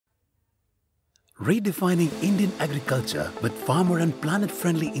Redefining Indian agriculture with farmer and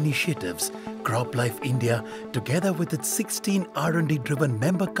planet-friendly initiatives, CropLife India, together with its 16 R&D-driven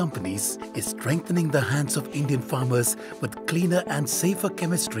member companies, is strengthening the hands of Indian farmers with cleaner and safer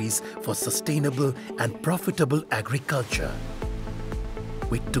chemistries for sustainable and profitable agriculture.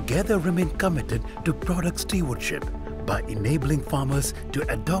 We together remain committed to product stewardship by enabling farmers to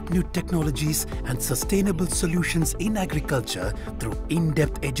adopt new technologies and sustainable solutions in agriculture through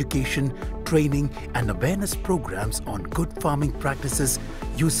in-depth education, training and awareness programs on good farming practices,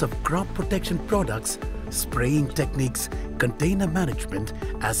 use of crop protection products, spraying techniques, container management,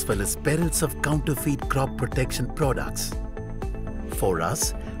 as well as perils of counterfeit crop protection products. For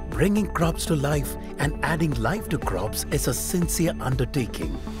us, bringing crops to life and adding life to crops is a sincere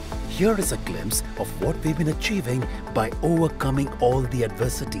undertaking. Here is a glimpse of what we've been achieving by overcoming all the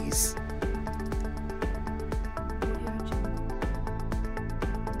adversities.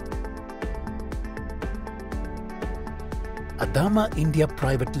 Adama India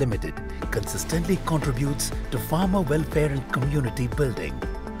Private Limited consistently contributes to farmer welfare and community building.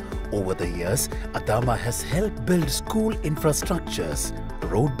 Over the years, Adama has helped build school infrastructures,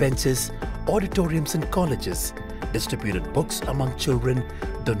 road benches, auditoriums in colleges, distributed books among children,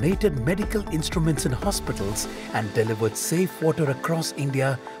 donated medical instruments in hospitals and delivered safe water across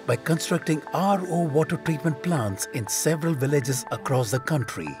India by constructing RO water treatment plants in several villages across the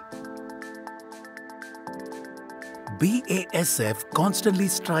country. BASF constantly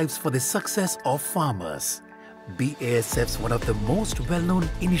strives for the success of farmers. BASF's one of the most well-known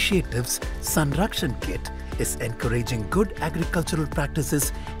initiatives, Sanrakshan Kit, is encouraging good agricultural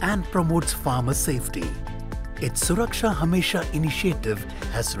practices and promotes farmer safety. Its Suraksha Hamesha initiative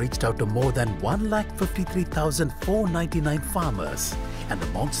has reached out to more than 1,53,499 farmers, and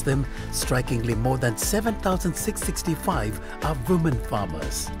amongst them, strikingly more than 7,665 are women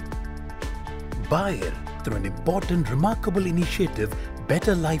farmers. Bayer, through an important, remarkable initiative,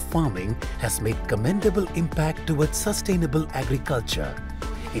 Better Life Farming, has made commendable impact towards sustainable agriculture.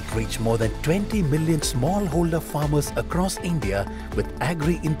 It reached more than 20 million smallholder farmers across India with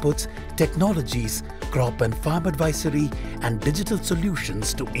agri-inputs, technologies, crop and farm advisory and digital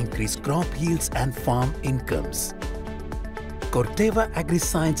solutions to increase crop yields and farm incomes. Corteva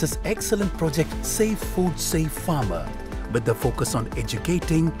Agri-Science's excellent project Safe Food, Safe Farmer, with the focus on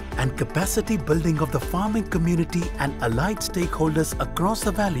educating and capacity building of the farming community and allied stakeholders across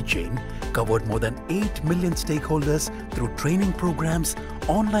the value chain, covered more than 8 million stakeholders through training programs,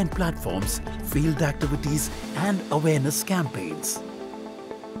 online platforms, field activities and awareness campaigns.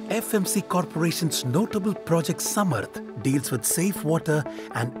 FMC Corporation's notable project Samarth deals with safe water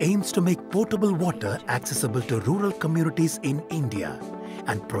and aims to make potable water accessible to rural communities in India.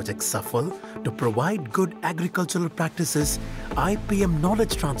 And Project Safal to provide good agricultural practices, IPM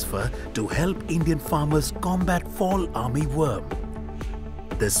knowledge transfer to help Indian farmers combat fall army worm.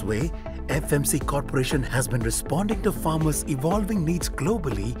 This way, FMC Corporation has been responding to farmers' evolving needs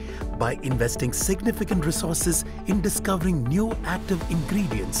globally by investing significant resources in discovering new active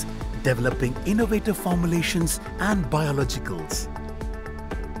ingredients, developing innovative formulations and biologicals.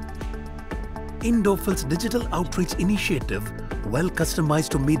 Indofil's digital outreach initiative, well customized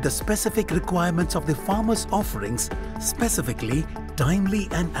to meet the specific requirements of the farmers' offerings, specifically timely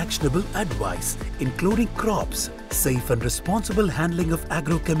and actionable advice, including crops, safe and responsible handling of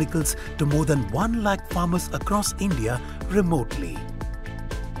agrochemicals to more than 1 lakh farmers across India remotely.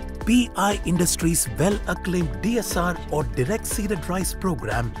 PI Industries' well-acclaimed DSR or Direct Seeded Rice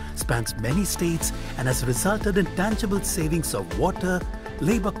program spans many states and has resulted in tangible savings of water,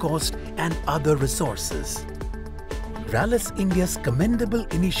 labor cost and other resources. Rallis India's commendable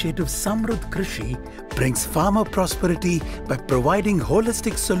initiative Samruddh Krishi brings farmer prosperity by providing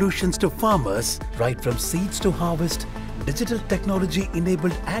holistic solutions to farmers right from seeds to harvest, digital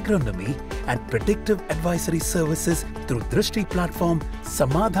technology-enabled agronomy and predictive advisory services through Drishti platform,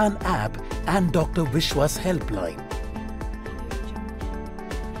 Samadhan app and Dr. Vishwas helpline.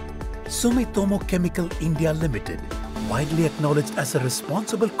 Sumitomo Chemical India Limited, widely acknowledged as a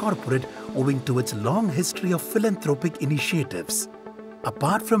responsible corporate owing to its long history of philanthropic initiatives.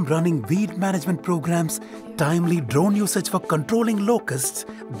 Apart from running weed management programs, timely drone usage for controlling locusts,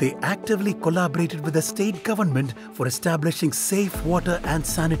 they actively collaborated with the state government for establishing safe water and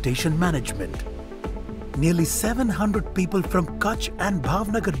sanitation management. Nearly 700 people from Kutch and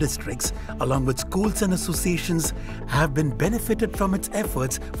Bhavnagar districts, along with schools and associations, have been benefited from its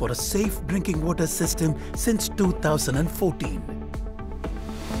efforts for a safe drinking water system since 2014.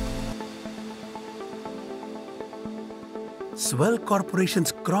 Swell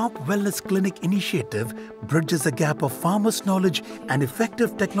Corporation's Crop Wellness Clinic initiative bridges the gap of farmers' knowledge and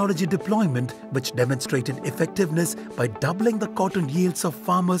effective technology deployment, which demonstrated effectiveness by doubling the cotton yields of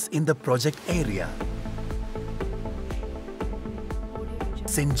farmers in the project area.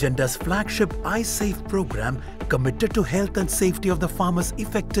 Syngenda's flagship iSafe program committed to health and safety of the farmers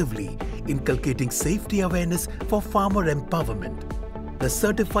effectively, inculcating safety awareness for farmer empowerment. The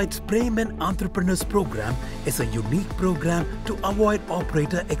Certified Sprayman Entrepreneurs Program is a unique program to avoid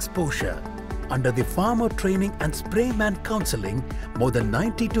operator exposure. Under the Farmer Training and Sprayman Counseling, more than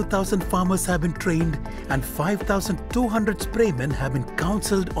 92,000 farmers have been trained and 5,200 spraymen have been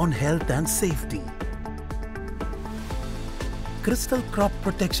counselled on health and safety. Crystal Crop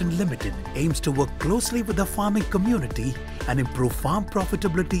Protection Limited aims to work closely with the farming community and improve farm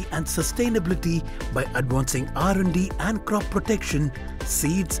profitability and sustainability by advancing R&D and crop protection,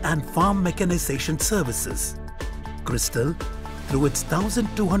 seeds and farm mechanization services. Crystal, through its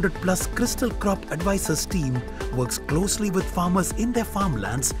 1,200 plus Crystal Crop Advisors team, works closely with farmers in their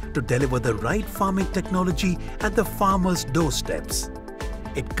farmlands to deliver the right farming technology at the farmers' doorsteps.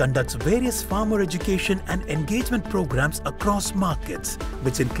 It conducts various farmer education and engagement programs across markets,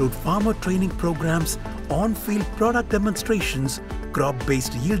 which include farmer training programs, on-field product demonstrations,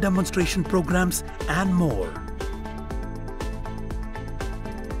 crop-based yield demonstration programs, and more.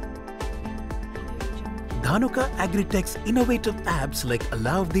 Dhanuka Agritech's innovative apps like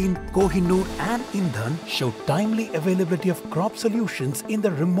Alauddin, Kohinoor, and Indhan show timely availability of crop solutions in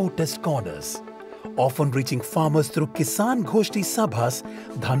the remotest corners. Often reaching farmers through Kisan Goshti Sabhas,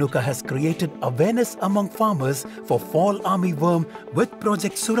 Dhanuka has created awareness among farmers for fall armyworm with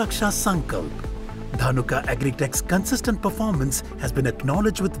Project Suraksha Sankalp. Dhanuka Agritech's consistent performance has been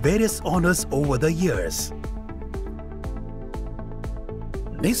acknowledged with various honours over the years.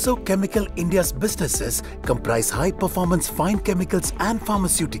 Niso Chemical India's businesses comprise high-performance fine chemicals and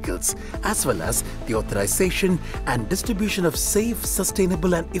pharmaceuticals, as well as the authorization and distribution of safe,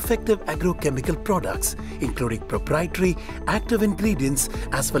 sustainable and effective agrochemical products, including proprietary active ingredients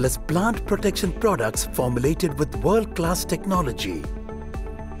as well as plant protection products formulated with world-class technology.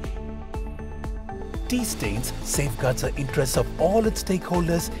 Tea Stains safeguards the interests of all its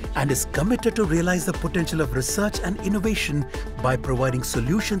stakeholders and is committed to realize the potential of research and innovation by providing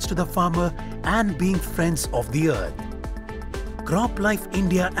solutions to the farmer and being friends of the earth. CropLife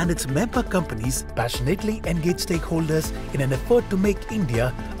India and its member companies passionately engage stakeholders in an effort to make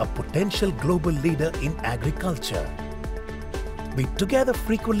India a potential global leader in agriculture. We together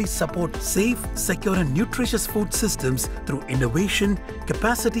frequently support safe, secure and nutritious food systems through innovation,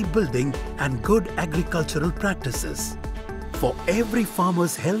 capacity building and good agricultural practices. For every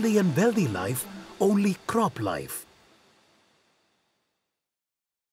farmer's healthy and wealthy life, only CropLife.